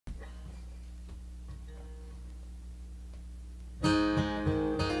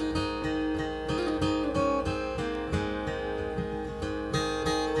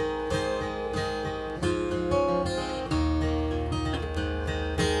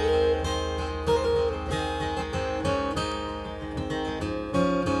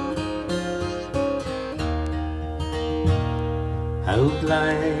So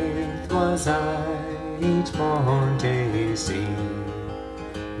blithe was I each morn to see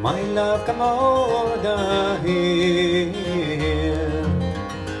my love come o'er the hill.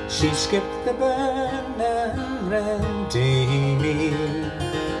 She skipped the burn and ran to me.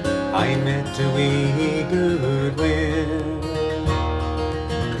 I met to wee goodwill.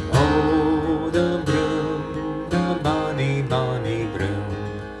 Oh, the broom, the bonny, bonny broom,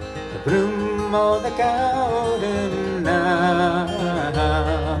 the broom of the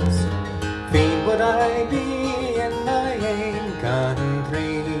Cowdenknowes. Fain would I be in my ain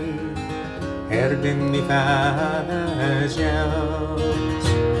country, heard in me father's yells.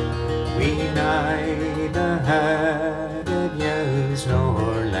 We neither had ewes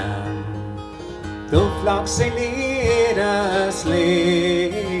nor lamb, though flocks they lead us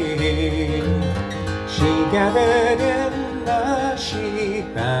lay. She gathered in the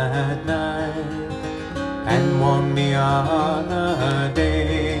sheep at night and warmed me on a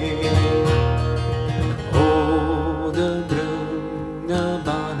day. Oh, the broom, the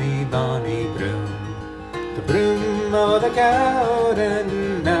bonny, bonny broom, the broom of the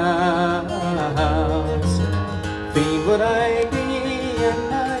Cowdenknowes. Fain would I be in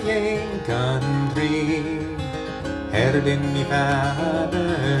my ain country, heard in me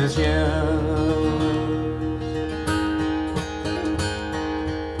father's yells.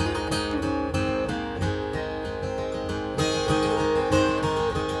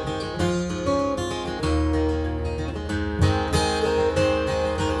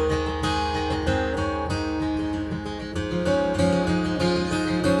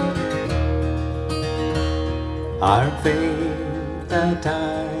 Our faith that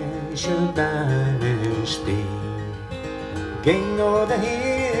I should banish thee, gain o'er the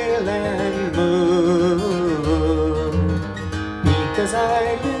hill and moon, because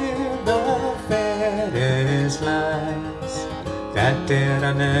I live the fairest lives that e'er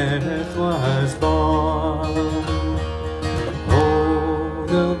on earth was born. Oh,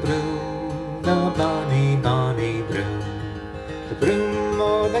 the broom, the bonny, bonny broom, the broom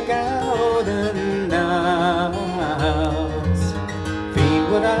of the Cowdenknowes. Fain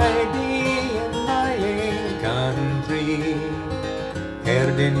would I be in my ain country,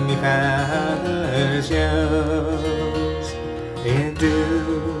 heard in me father's yells.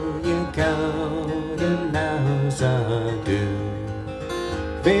 Adieu, ye Cowdenknowes, adieu.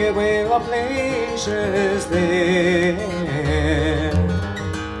 Farewell of pleasures there,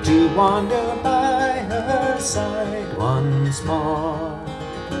 to wander by her side once more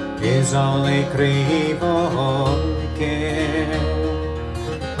is all I crave or care.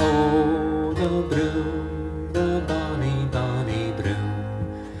 Oh, the broom, the bonny, bonny broom,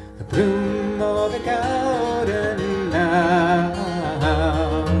 the broom of the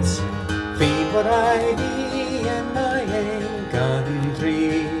Cowdenknowes. Fain would I be in my ain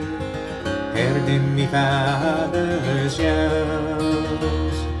country, heard in me father's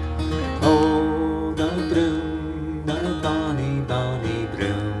yells. Oh, the broom, the bonny, bonny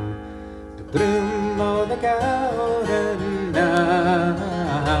broom, the broom of the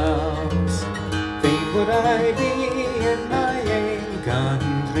Cowdenknowes. Fain would I be in my ain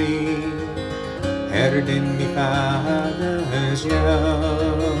country, heard in me father's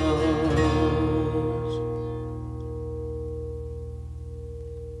yells.